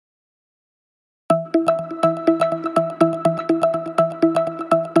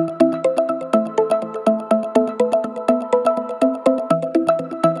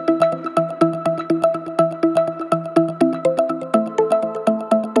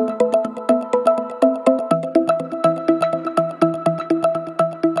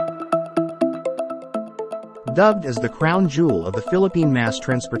Dubbed as the crown jewel of the Philippine mass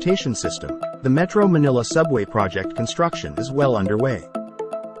transportation system, the Metro Manila Subway project construction is well underway.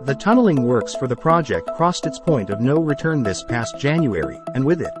 The tunneling works for the project crossed its point of no return this past January, and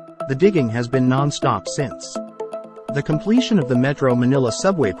with it, the digging has been non-stop since. The completion of the Metro Manila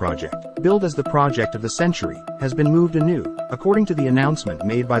Subway project, billed as the project of the century, has been moved anew, according to the announcement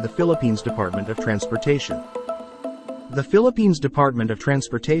made by the Philippines Department of Transportation. The Philippines Department of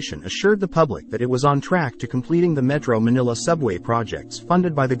Transportation assured the public that it was on track to completing the Metro Manila Subway projects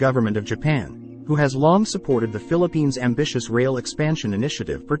funded by the government of Japan, who has long supported the Philippines' ambitious rail expansion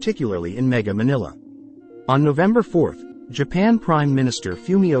initiative, particularly in Mega Manila. On November 4, Japan Prime Minister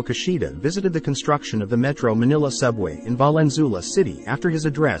Fumio Kishida visited the construction of the Metro Manila Subway in Valenzuela City after his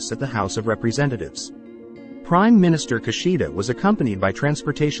address at the House of Representatives. Prime Minister Kishida was accompanied by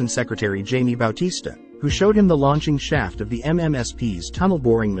Transportation Secretary Jaime Bautista, who showed him the launching shaft of the MMSP's tunnel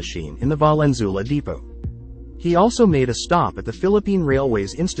boring machine in the Valenzuela depot. He also made a stop at the Philippine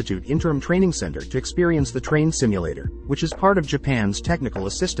Railways Institute Interim Training Center to experience the train simulator, which is part of Japan's technical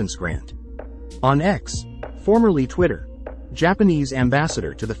assistance grant. On X, formerly Twitter, Japanese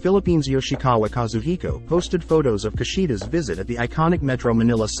ambassador to the Philippines Yoshikawa Kazuhiko posted photos of Kishida's visit at the iconic Metro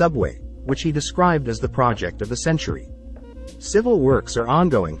Manila Subway, which he described as the project of the century. Civil works are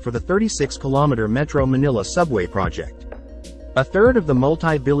ongoing for the 36-kilometer Metro Manila Subway project. A third of the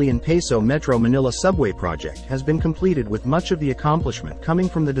multi-billion peso Metro Manila Subway project has been completed, with much of the accomplishment coming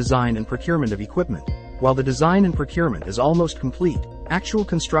from the design and procurement of equipment. While the design and procurement is almost complete, actual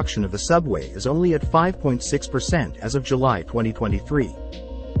construction of the subway is only at 5.6% as of July 2023.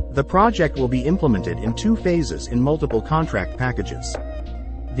 The project will be implemented in 2 phases in multiple contract packages.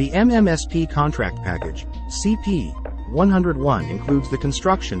 The MMSP contract package, CP 101, includes the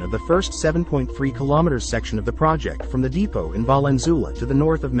construction of the first 7.3 kilometers section of the project from the depot in Valenzuela to the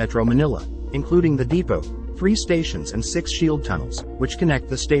north of Metro Manila, including the depot, 3 stations and 6 shield tunnels, which connect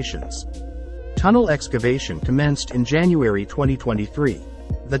the stations. Tunnel excavation commenced in January 2023.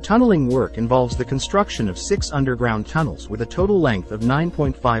 The tunneling work involves the construction of 6 underground tunnels with a total length of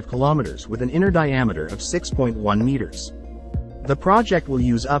 9.5 kilometers with an inner diameter of 6.1 meters. The project will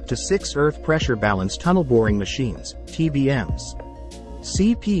use up to 6 earth pressure balance tunnel boring machines, TBMs.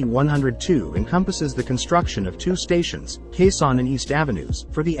 CP 102 encompasses the construction of 2 stations, Quezon and East Avenues,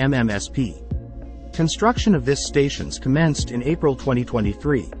 for the MMSP. Construction of this stations commenced in April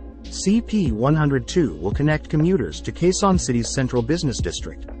 2023. CP 102 will connect commuters to Quezon City's central business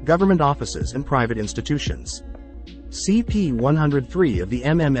district, government offices and private institutions. CP 103 of the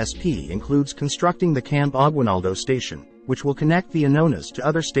MMSP includes constructing the Camp Aguinaldo station, which will connect the Anonas to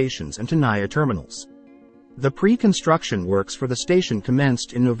other stations and to Naya terminals. The pre-construction works for the station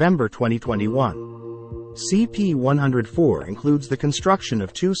commenced in November 2021. CP 104 includes the construction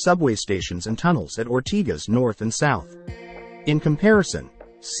of 2 subway stations and tunnels at Ortigas North and South. In comparison,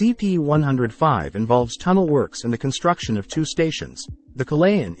 CP 105 involves tunnel works and the construction of 2 stations, the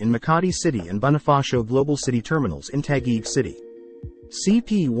Calayan in Makati City and Bonifacio Global City Terminals in Taguig City.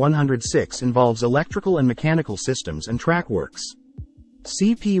 CP 106 involves electrical and mechanical systems and track works.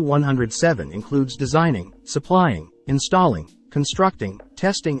 CP 107 includes designing, supplying, installing, constructing,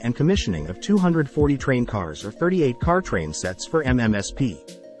 testing and commissioning of 240 train cars or 38 car train sets for MMSP.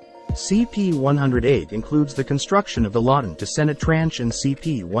 CP 108 includes the construction of the Lawton to Senate Tranche, and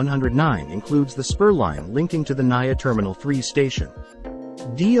CP 109 includes the spur line linking to the Naya Terminal 3 station.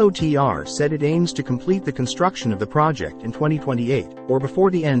 DOTR said it aims to complete the construction of the project in 2028, or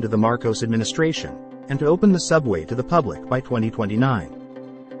before the end of the Marcos administration, and to open the subway to the public by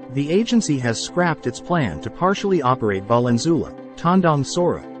 2029. The agency has scrapped its plan to partially operate Valenzuela, Tandang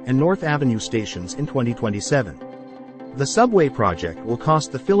Sora, and North Avenue stations in 2027. The subway project will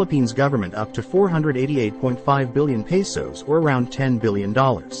cost the Philippines government up to 488.5 billion pesos, or around $10 billion.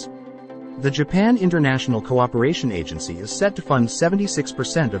 The Japan International Cooperation Agency is set to fund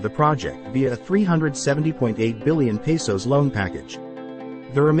 76% of the project via a 370.8 billion pesos loan package.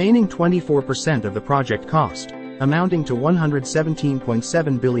 The remaining 24% of the project cost, amounting to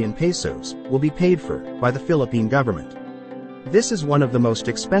 117.7 billion pesos, will be paid for by the Philippine government. This is one of the most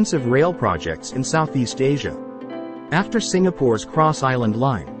expensive rail projects in Southeast Asia. After Singapore's Cross Island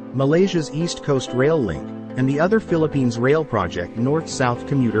Line, Malaysia's East Coast Rail Link, and the other Philippines rail project North-South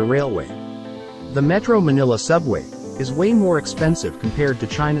Commuter Railway. The Metro Manila Subway is way more expensive compared to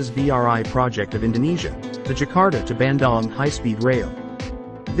China's BRI project of Indonesia, the Jakarta to Bandung high-speed rail.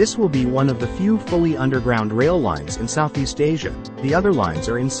 This will be one of the few fully underground rail lines in Southeast Asia. The other lines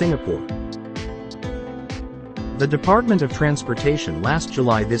are in Singapore. The Department of Transportation last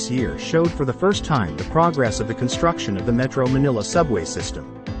July this year showed for the first time the progress of the construction of the Metro Manila Subway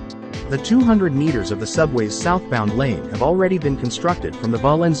system. The 200 meters of the subway's southbound lane have already been constructed from the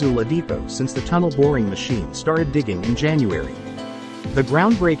Valenzuela depot since the tunnel boring machine started digging in January. The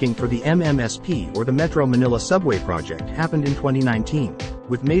groundbreaking for the MMSP, or the Metro Manila Subway project, happened in 2019,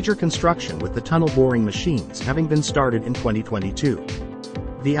 with major construction with the tunnel boring machines having been started in 2022.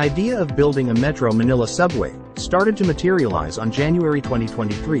 The idea of building a Metro Manila Subway started to materialize on January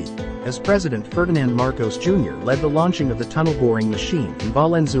 2023, as President Ferdinand Marcos Jr. led the launching of the tunnel boring machine in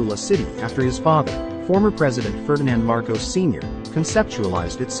Valenzuela City after his father, former President Ferdinand Marcos Sr.,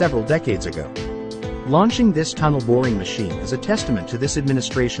 conceptualized it several decades ago. Launching this tunnel boring machine is a testament to this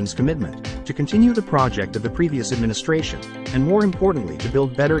administration's commitment to continue the project of the previous administration, and more importantly to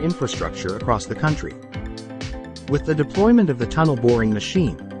build better infrastructure across the country. With the deployment of the tunnel boring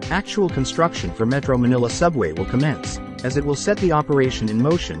machine, actual construction for Metro Manila Subway will commence, as it will set the operation in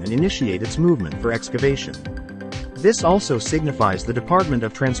motion and initiate its movement for excavation. This also signifies the Department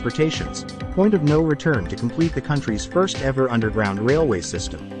of Transportation's point of no return to complete the country's first ever underground railway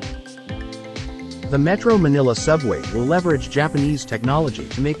system. The Metro Manila Subway will leverage Japanese technology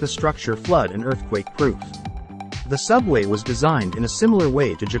to make the structure flood and earthquake-proof. The subway was designed in a similar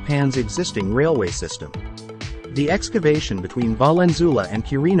way to Japan's existing railway system. The excavation between Valenzuela and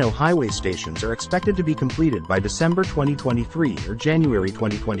Quirino highway stations are expected to be completed by December 2023 or January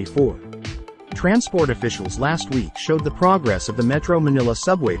 2024. Transport officials last week showed the progress of the Metro Manila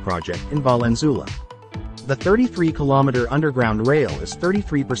Subway project in Valenzuela. The 33-kilometer underground rail is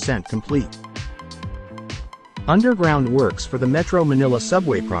 33% complete. Underground works for the Metro Manila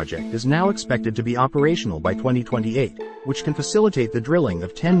Subway project is now expected to be operational by 2028, which can facilitate the drilling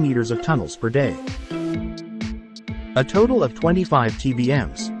of 10 meters of tunnels per day. A total of 25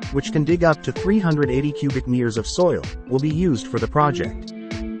 TBMs, which can dig up to 380 cubic meters of soil, will be used for the project.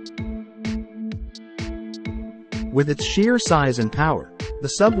 With its sheer size and power, the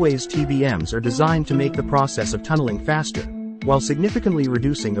subway's TBMs are designed to make the process of tunneling faster, while significantly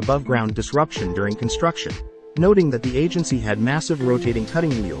reducing above-ground disruption during construction, noting that the agency had massive rotating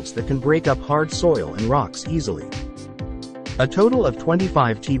cutting wheels that can break up hard soil and rocks easily. A total of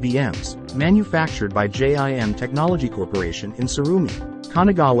 25 TBMs, manufactured by JIM Technology Corporation in Tsurumi,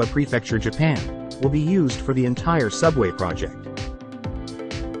 Kanagawa Prefecture, Japan, will be used for the entire subway project.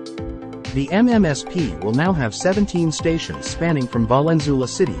 The MMSP will now have 17 stations spanning from Valenzuela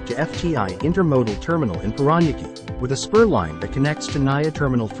City to FTI Intermodal Terminal in Paranaque, with a spur line that connects to Naya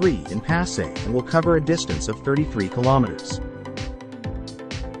Terminal 3 in Pasay and will cover a distance of 33 kilometers.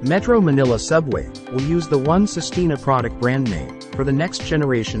 Metro Manila Subway will use the One Sustina product brand name for the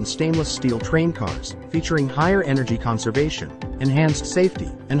next-generation stainless steel train cars, featuring higher energy conservation, enhanced safety,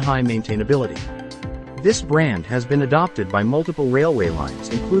 and high maintainability. This brand has been adopted by multiple railway lines,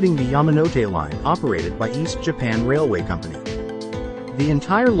 including the Yamanote line operated by East Japan Railway Company. The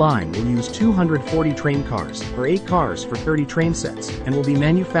entire line will use 240 train cars, or 8 cars for 30 train sets, and will be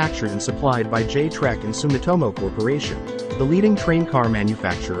manufactured and supplied by J-Trek and Sumitomo Corporation, the leading train car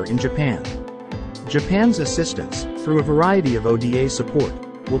manufacturer in Japan. Japan's assistance, through a variety of ODA support,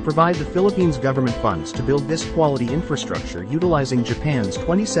 will provide the Philippines government funds to build this quality infrastructure utilizing Japan's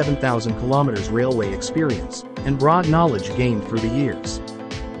 27,000 kilometers railway experience and broad knowledge gained through the years.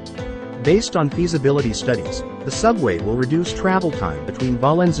 Based on feasibility studies, the subway will reduce travel time between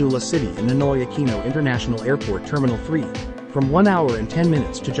Valenzuela City and Ninoy Aquino International Airport Terminal 3 from 1 hour and 10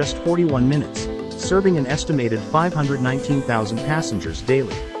 minutes to just 41 minutes, serving an estimated 519,000 passengers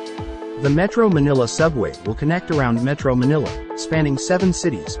daily. The Metro Manila Subway will connect around Metro Manila, spanning 7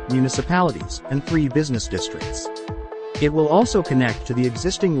 cities, municipalities, and 3 business districts. It will also connect to the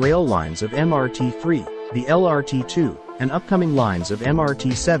existing rail lines of MRT-3, the LRT-2, and upcoming lines of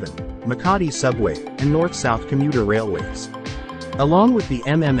MRT-7, Makati Subway, and North-South commuter railways. Along with the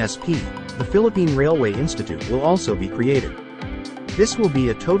MMSP, the Philippine Railway Institute will also be created. This will be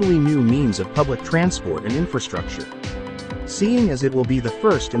a totally new means of public transport and infrastructure. Seeing as it will be the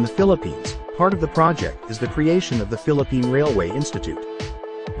first in the Philippines, part of the project is the creation of the Philippine Railway Institute.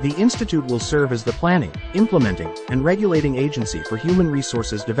 The institute will serve as the planning, implementing, and regulating agency for human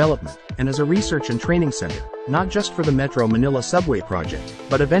resources development, and as a research and training center, not just for the Metro Manila Subway project,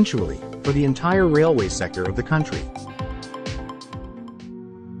 but eventually, for the entire railway sector of the country.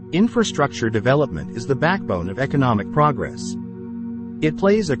 Infrastructure development is the backbone of economic progress. It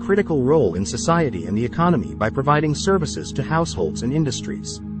plays a critical role in society and the economy by providing services to households and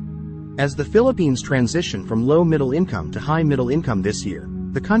industries. As the Philippines transition from low middle income to high middle income this year,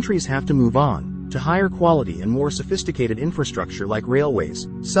 the countries have to move on to higher quality and more sophisticated infrastructure like railways,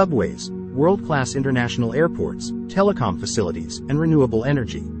 subways, world-class international airports, telecom facilities, and renewable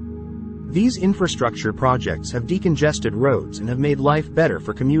energy. These infrastructure projects have decongested roads and have made life better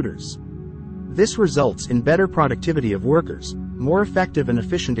for commuters. This results in better productivity of workers, more effective and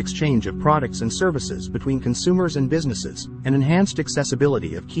efficient exchange of products and services between consumers and businesses, and enhanced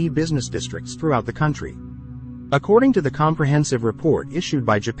accessibility of key business districts throughout the country. According to the comprehensive report issued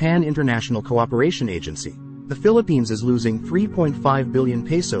by Japan International Cooperation Agency, the Philippines is losing 3.5 billion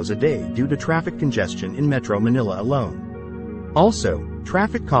pesos a day due to traffic congestion in Metro Manila alone. Also,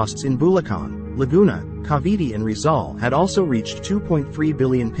 traffic costs in Bulacan, Laguna, Cavite and Rizal had also reached 2.3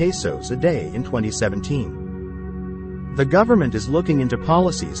 billion pesos a day in 2017. The government is looking into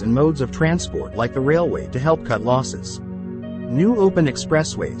policies and modes of transport like the railway to help cut losses. New open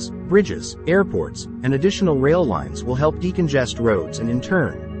expressways, bridges, airports, and additional rail lines will help decongest roads and in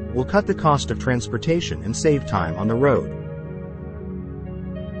turn, will cut the cost of transportation and save time on the road.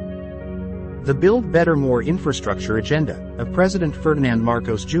 The Build Better More infrastructure agenda of President Ferdinand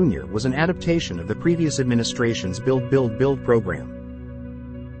Marcos Jr. was an adaptation of the previous administration's Build program.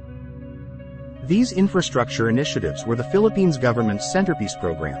 These infrastructure initiatives were the Philippines government's centerpiece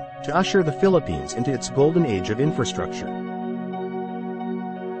program to usher the Philippines into its golden age of infrastructure.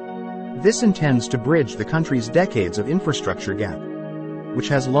 This intends to bridge the country's decades of infrastructure gap, which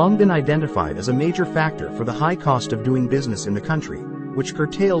has long been identified as a major factor for the high cost of doing business in the country, which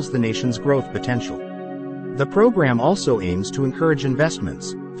curtails the nation's growth potential. The program also aims to encourage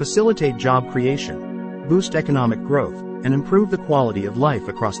investments, facilitate job creation, boost economic growth, and improve the quality of life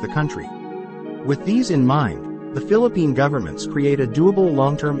across the country. With these in mind, the Philippine governments create a doable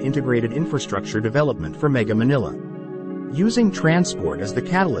long-term integrated infrastructure development for Mega Manila, using transport as the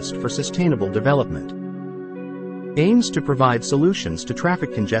catalyst for sustainable development. Aims to provide solutions to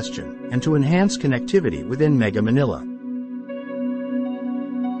traffic congestion and to enhance connectivity within Mega Manila.